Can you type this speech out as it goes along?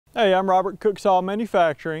Hey, I'm Robert, Cooks Saw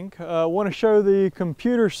Manufacturing. I want to show the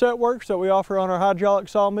computer Setworks that we offer on our hydraulic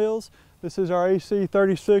sawmills. This is our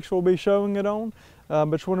AC36 we'll be showing it on.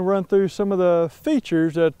 But just want to run through some of the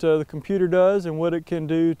features that the computer does and what it can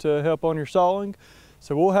do to help on your sawing.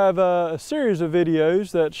 So we'll have a series of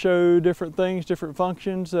videos that show different things, different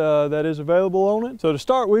functions that is available on it. So to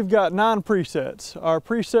start, we've got 9 presets. Our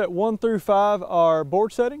preset 1 through 5 are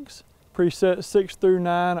board settings. Preset 6 through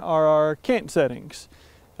 9 are our cant settings.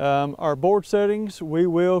 Our board settings, we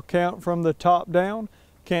will count from the top down.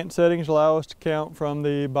 Cant settings allow us to count from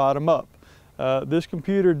the bottom up. This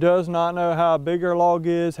computer does not know how big our log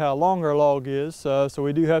is, how long our log is, so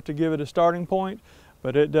we do have to give it a starting point,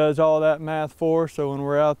 but it does all that math for us, so when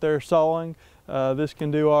we're out there sawing, this can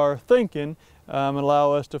do our thinking and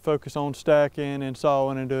allow us to focus on stacking and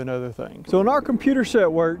sawing and doing other things. So in our computer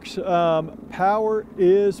Setworks, power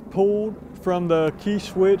is pulled from the key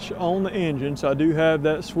switch on the engine. So I do have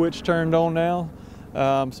that switch turned on now.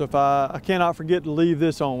 So if I cannot forget to leave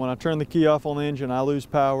this on. When I turn the key off on the engine, I lose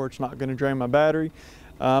power. It's not going to drain my battery.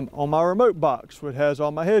 On my remote box, which has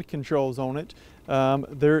all my head controls on it,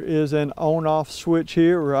 there is an on-off switch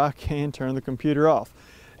here where I can turn the computer off.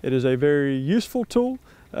 It is a very useful tool.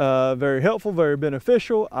 Very helpful, very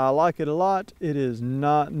beneficial. I like it a lot. It is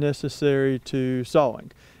not necessary to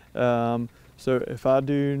sawing. So if I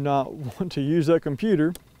do not want to use that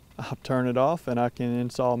computer, I'll turn it off and I can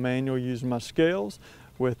install manual using my scales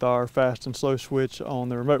with our fast and slow switch on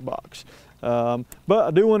the remote box. But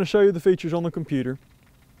I do want to show you the features on the computer.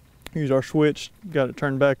 Use our switch, got it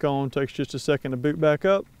turned back on, takes just a second to boot back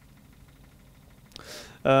up.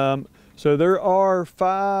 So there are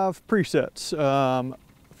 5 presets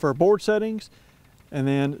for board settings, and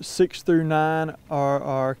then 6 through 9 are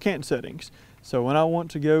our cant settings. So when I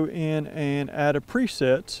want to go in and add a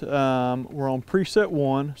preset, we're on preset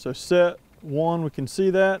 1. So set 1, we can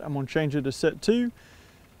see that. I'm going to change it to set 2.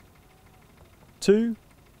 2,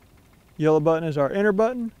 yellow button is our enter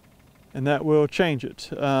button, and that will change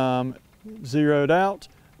it. Zeroed out,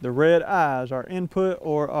 the red I is our input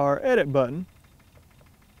or our edit button.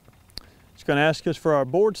 It's going to ask us for our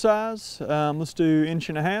board size. Let's do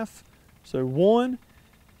 1.5 inches. So 1,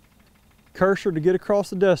 cursor to get across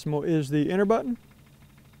the decimal is the enter button.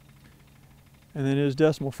 And then it is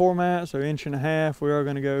decimal format, so 1.5 inches, we are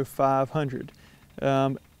going to go 500.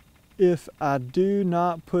 If I do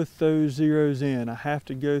not put those zeros in, I have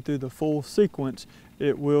to go through the full sequence,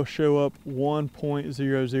 it will show up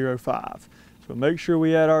 1.005. So make sure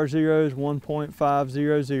we add our zeros,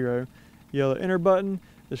 1.500. Yellow enter button.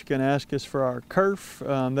 It's going to ask us for our kerf.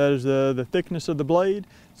 That is the thickness of the blade.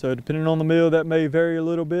 So depending on the mill, that may vary a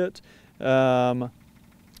little bit. Blade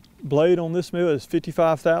on this mill is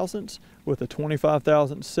 55 thousandths with a 25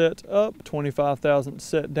 thousandths set up, 25 thousandths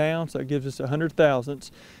set down. So it gives us 100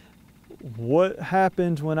 thousandths. What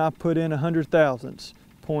happens when I put in 100 thousandths?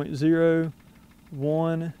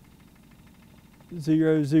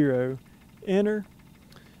 0.0100, enter.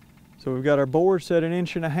 So we've got our board set 1.5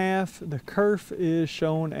 inches. The kerf is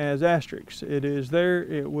shown as asterisk. It is there,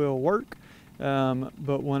 it will work.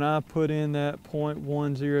 But when I put in that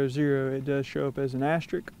 0.100, it does show up as an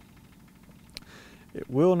asterisk. It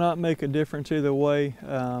will not make a difference either way.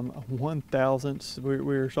 1 thousandths,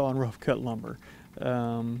 we're sawing rough cut lumber.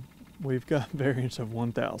 We've got variance of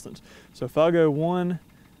 1 thousandths. So if I go 1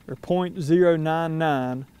 or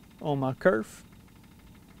 0.099 on my kerf,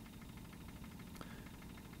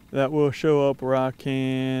 that will show up where I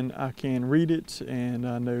can read it and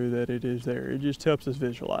I know that it is there. It just helps us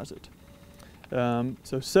visualize it.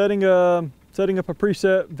 So setting up a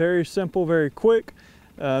preset, very simple, very quick.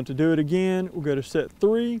 To do it again, we'll go to set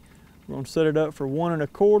 3. We're going to set it up for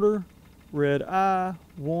 1.25, red I,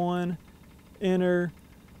 1, enter,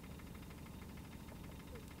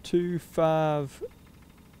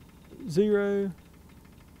 250,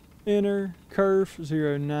 enter, kerf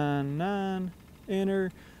 099,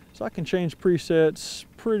 enter. So I can change presets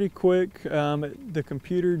pretty quick. The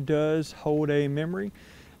computer does hold a memory.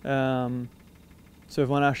 So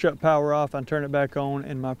when I shut power off, I turn it back on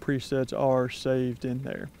and my presets are saved in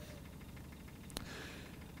there.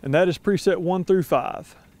 And that is preset 1 through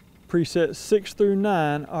 5. Preset 6 through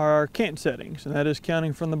 9 are our cant settings, and that is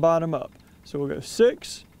counting from the bottom up. So we'll go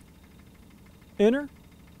 6, enter,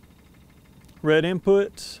 red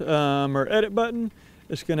input or edit button.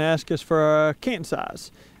 It's going to ask us for our cant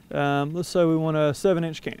size. Let's say we want a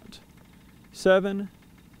 7-inch cant. 7,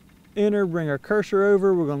 enter, bring our cursor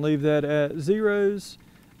over. We're going to leave that at zeros.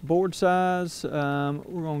 Board size, we're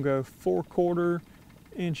going to go 4/4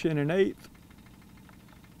 inch and 1/8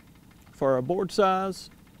 for our board size.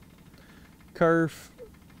 Kerf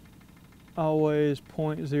always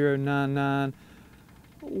 0.099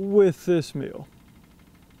 with this mill.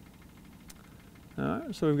 All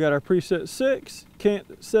right, so we've got our preset 6,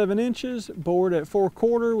 cant 7 inches, bored at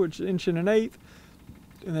 4/4, which is 1 1/8,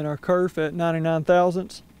 and then our kerf at 99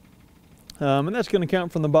 thousandths. And that's going to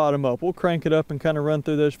count from the bottom up. We'll crank it up and kind of run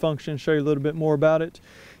through those functions, show you a little bit more about it.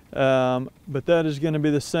 But that is going to be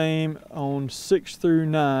the same on 6 through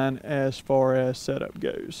 9 as far as setup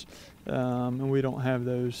goes. And we don't have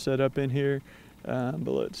those set up in here, but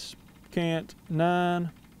let's cant 9,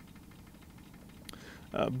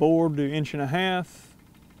 board do 1.5 inches,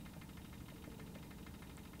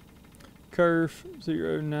 kerf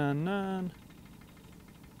 0.99.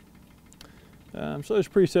 So those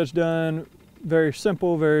presets done very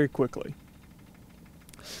simple, very quickly.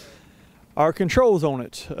 Our controls on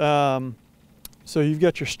it. So you've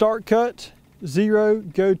got your start cut, 0,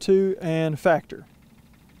 go to, and factor.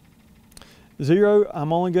 0,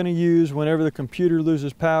 I'm only going to use whenever the computer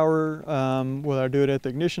loses power, whether I do it at the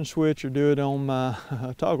ignition switch or do it on my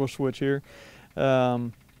toggle switch here.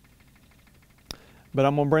 But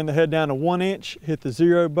I'm going to bring the head down to 1 inch, hit the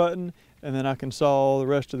 0 button, and then I can saw the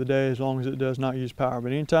rest of the day as long as it does not use power.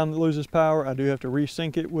 But anytime it loses power, I do have to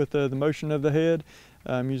resync it with the motion of the head.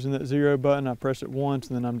 I'm using that 0 button, I press it once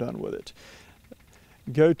and then I'm done with it.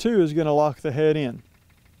 Go to is going to lock the head in.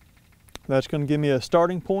 That's going to give me a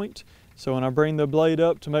starting point. So when I bring the blade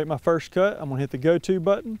up to make my first cut, I'm going to hit the go to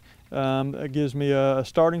button. That gives me a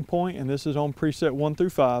starting point, and this is on preset 1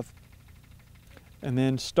 through 5. And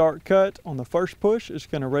then start cut on the first push, it's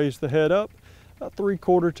going to raise the head up about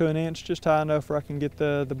 3/4 to 1 inch, just high enough where I can get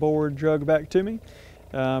the board drug back to me.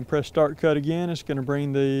 Press start cut again, it's going to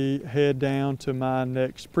bring the head down to my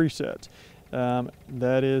next preset.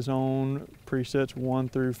 That is on presets 1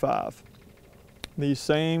 through 5. These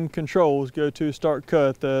same controls, go to, start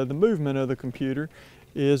cut, the movement of the computer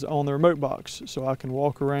is on the remote box, so I can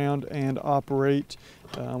walk around and operate.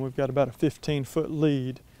 We've got about a 15-foot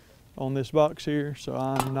lead on this box here, so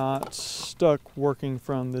I'm not stuck working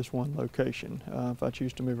from this one location if I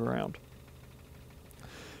choose to move around.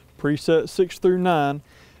 Preset 6 through 9,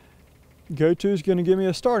 go to is going to give me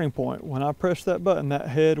a starting point. When I press that button, that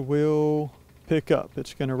head will pick up.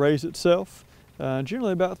 It's going to raise itself,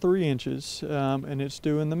 generally about 3 inches, and it's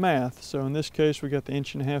doing the math. So in this case, we got the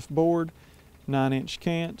 1.5 inch board, 9-inch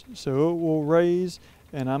cant, so it will raise,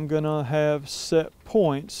 and I'm going to have set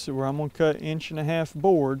points where I'm going to cut 1.5 inch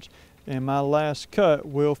boards, and my last cut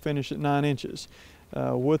will finish at 9 inches.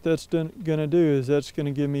 What that's going to do is that's going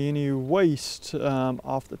to give me any waste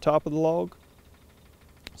off the top of the log.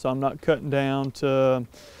 So I'm not cutting down to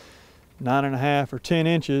 9.5 or 10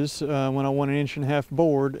 inches when I want 1.5 inch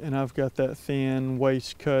board, and I've got that thin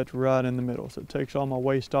waste cut right in the middle. So it takes all my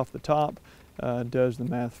waste off the top, does the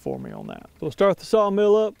math for me on that. We'll start the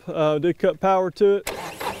sawmill up, did cut power to it,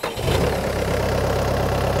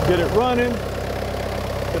 get it running,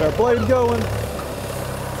 get our blade going.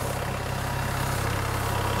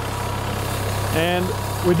 And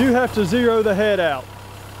we do have to zero the head out.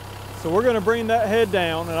 So we're going to bring that head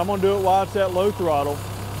down, and I'm going to do it while it's at low throttle,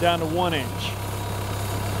 down to 1 inch.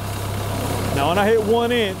 Now when I hit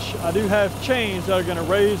 1 inch, I do have chains that are going to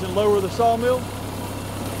raise and lower the sawmill.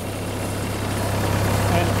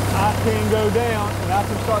 And I can go down and I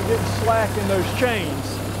can start getting slack in those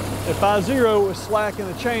chains. If I zero with slack in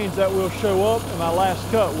the chains, that will show up and my last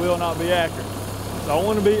cut will not be accurate. So I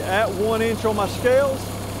want to be at 1 inch on my scales.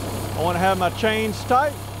 I want to have my chains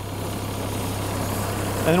tight,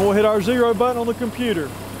 and then we'll hit our zero button on the computer.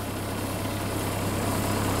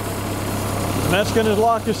 And that's going to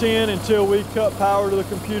lock us in until we cut power to the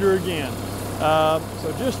computer again.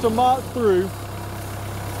 So just to mock through,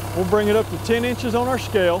 we'll bring it up to 10 inches on our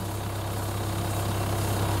scale.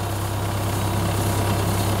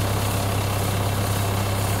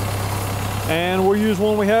 And we'll use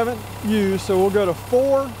one we haven't used, so we'll go to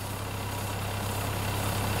 4,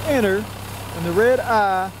 enter, and the red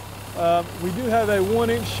eye, we do have a 1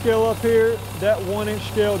 inch scale up here. That 1 inch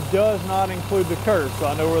scale does not include the curve, so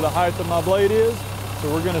I know where the height of my blade is.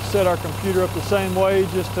 So we're going to set our computer up the same way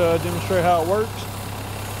just to demonstrate how it works.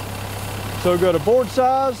 So go to board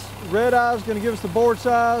size. Red eye is going to give us the board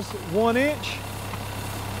size 1 inch,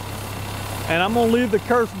 and I'm going to leave the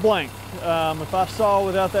kerf blank. If I saw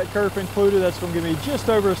without that kerf included, that's going to give me just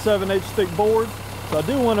over a 7/8 thick board. So I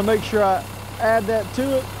do want to make sure I add that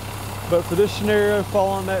to it, but for this scenario,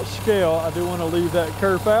 following that scale, I do want to leave that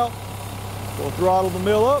kerf out. We'll throttle the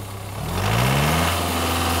mill up.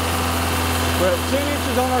 We're at 10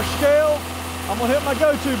 inches on our scale. I'm going to hit my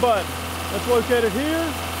go-to button. That's located here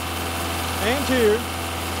and here.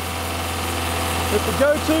 Hit the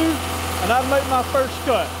go-to, and I'd make my first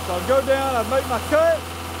cut. So I'd go down, I'd make my cut,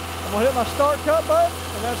 I'm gonna hit my start cut button,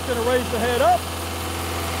 and that's gonna raise the head up.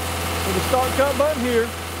 With the start cut button here,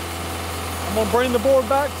 I'm gonna bring the board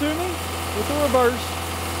back to me with the reverse.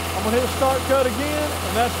 I'm gonna hit start cut again,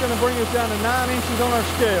 and that's gonna bring us down to 9 inches on our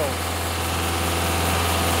scale.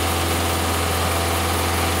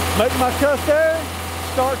 Make my cut there,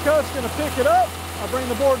 start cut's gonna pick it up, I bring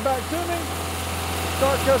the board back to me,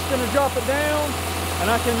 start cut's gonna drop it down,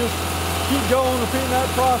 and I can just keep going, repeating that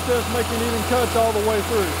process, making even cuts all the way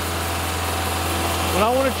through. When I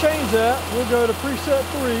want to change that, we'll go to preset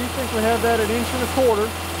 3. I think we have that at 1.25 inches.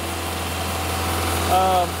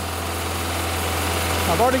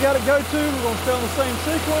 I've already got it go to. We're going to stay on the same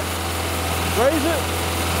sequence. Raise it,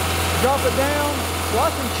 drop it down, so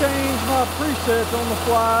I can change my presets on the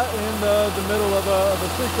fly in the middle of a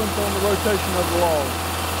sequence on the rotation of the log.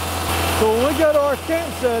 So when we go to our camp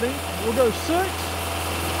setting, we'll go 6,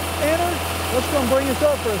 enter. That's going to bring us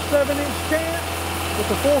up for a 7-inch camp with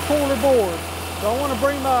a 4-quarter board. So I want to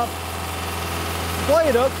bring my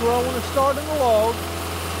blade up to where I want to start in the log.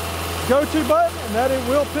 Go-to button, and that it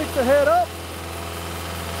will pick the head up.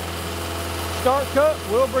 Start cut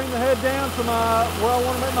will bring the head down to where I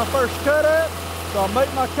want to make my first cut at. So I'll make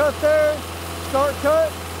my cut there, start cut,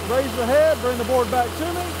 raise the head, bring the board back to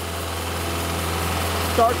me.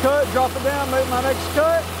 Start cut, drop it down, make my next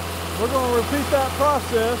cut. We're going to repeat that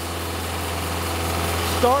process.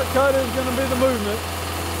 Start cut is going to be the movement.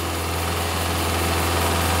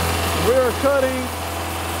 We are cutting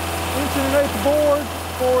 1 1/8 board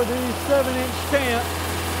for the 7-inch camp.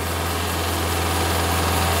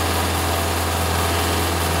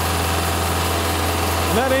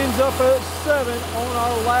 And that ends up at 7 on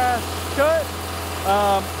our last cut.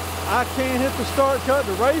 I can't hit the start cut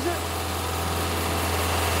to raise it,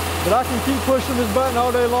 but I can keep pushing this button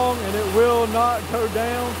all day long and it will not go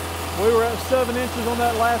down. We were at 7 inches on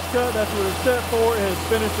that last cut. That's what it's set for. It has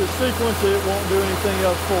finished its sequence. It won't do anything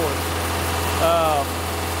else for us.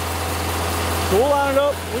 So we'll line it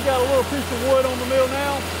up. We got a little piece of wood on the mill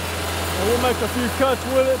now, and we'll make a few cuts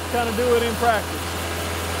with it, kind of do it in practice.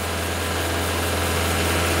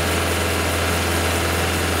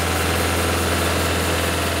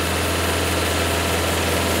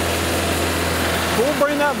 So we'll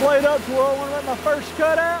bring that blade up to where I want to make my first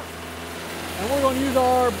cut at. And we're going to use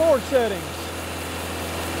our board settings.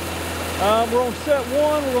 We're on set 1,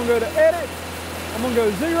 we're going to go to edit. I'm going to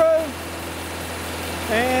go 0.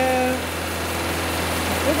 And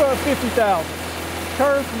we'll go at 50 thousandths.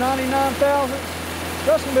 Kerf 99 thousandths.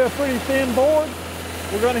 That's going to be a pretty thin board.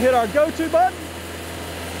 We're going to hit our go-to button.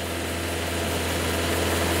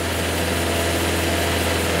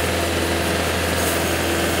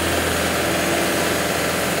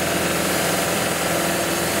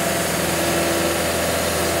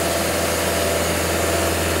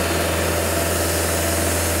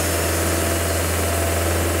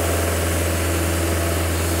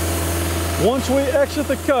 Once we exit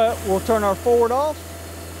the cut, we'll turn our forward off.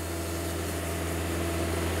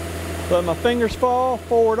 Let my fingers fall,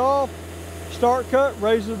 forward off. Start cut,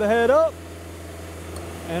 raises the head up.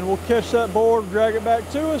 And we'll catch that board, drag it back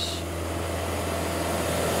to us.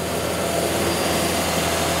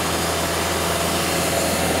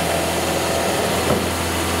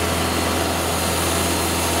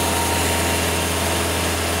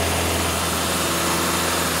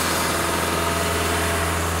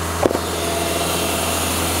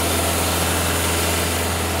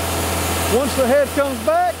 Once the head comes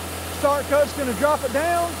back, start cut's going to drop it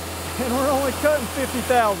down, and we're only cutting 50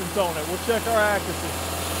 thousandths on it. We'll check our accuracy.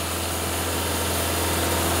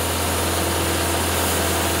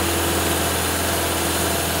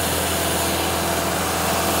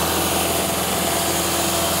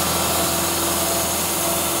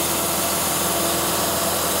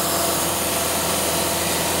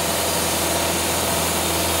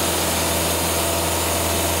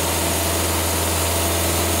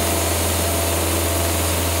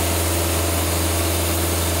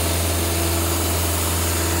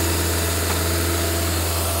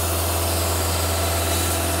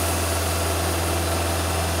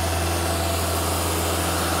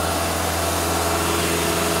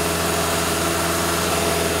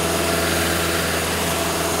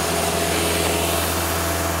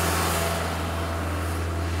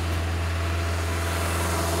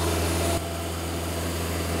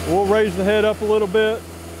 We'll raise the head up a little bit,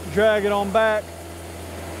 drag it on back,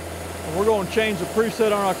 and we're going to change the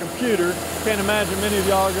preset on our computer. Can't imagine many of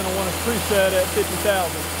y'all are going to want to preset at 50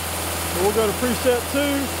 thousandths. So we'll go to preset 2,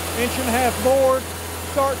 1.5 inch board,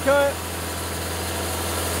 start cut,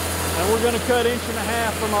 and we're going to cut 1.5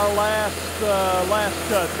 inches from our last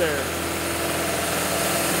cut there.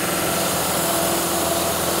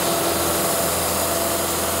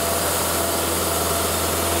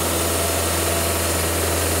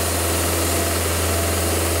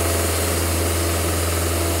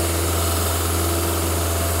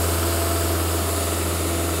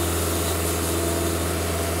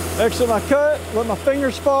 Exit my cut, let my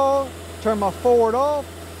fingers fall, turn my forward off.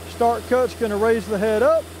 Start cut's gonna raise the head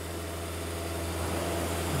up.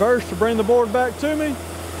 Burst to bring the board back to me.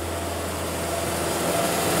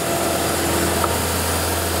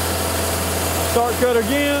 Start cut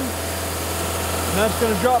again, and that's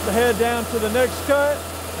gonna drop the head down to the next cut,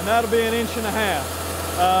 and that'll be 1.5 inches.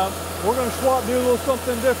 We're gonna swap, do a little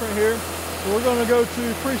something different here. So we're gonna go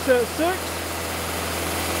to preset 6.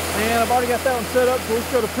 And I've already got that one set up, so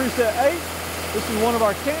let's go to preset 8. This is one of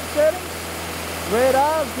our cant settings. Red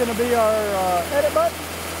eye is gonna be our edit button.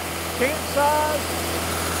 Cant size.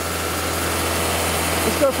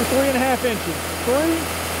 Let's go for 3.5 inches. 3,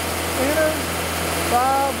 enter,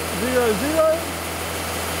 500.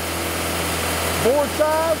 Board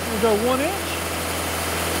size, we'll go 1 inch.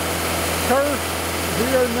 Kerf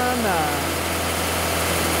 099.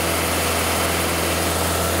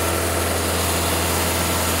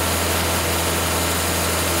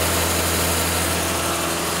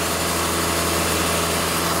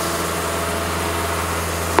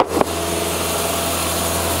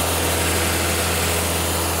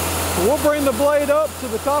 We'll bring the blade up to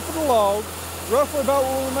the top of the log, roughly about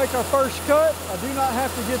where we make our first cut. I do not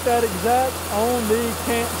have to get that exact on the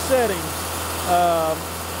cant settings.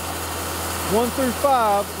 1 through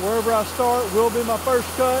 5, wherever I start, will be my first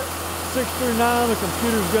cut. 6 through 9, the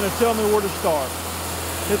computer's gonna tell me where to start.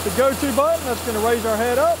 Hit the go-to button, that's gonna raise our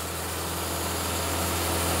head up.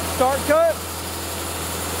 Start cut.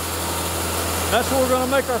 That's where we're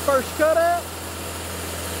gonna make our first cut at.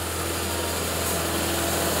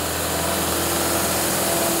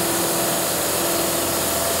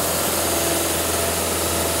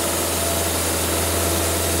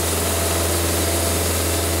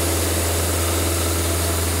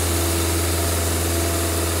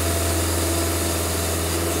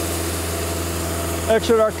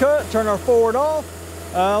 Exit our cut, turn our forward off.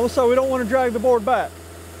 Let's say we don't want to drag the board back.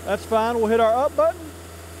 That's fine, we'll hit our up button.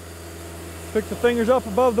 Pick the fingers up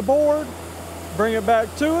above the board, bring it back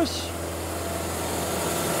to us.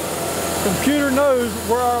 Computer knows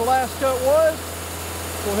where our last cut was.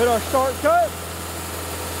 We'll hit our start cut.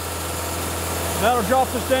 That'll drop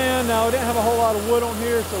us down. Now we didn't have a whole lot of wood on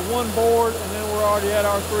here, so 1 board, and then we're already at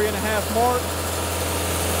our 3.5 mark.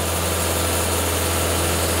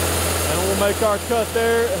 And we'll make our cut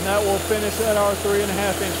there, and that will finish at our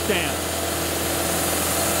 3.5 inch cant.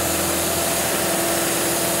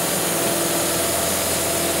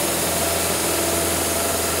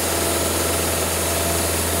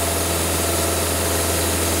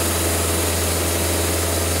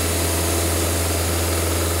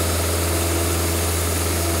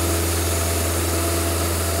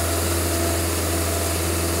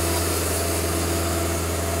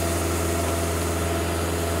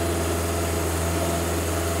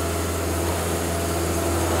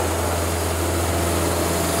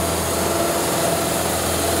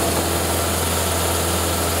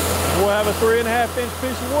 We'll have a 3.5 inch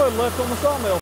piece of wood left on the sawmill.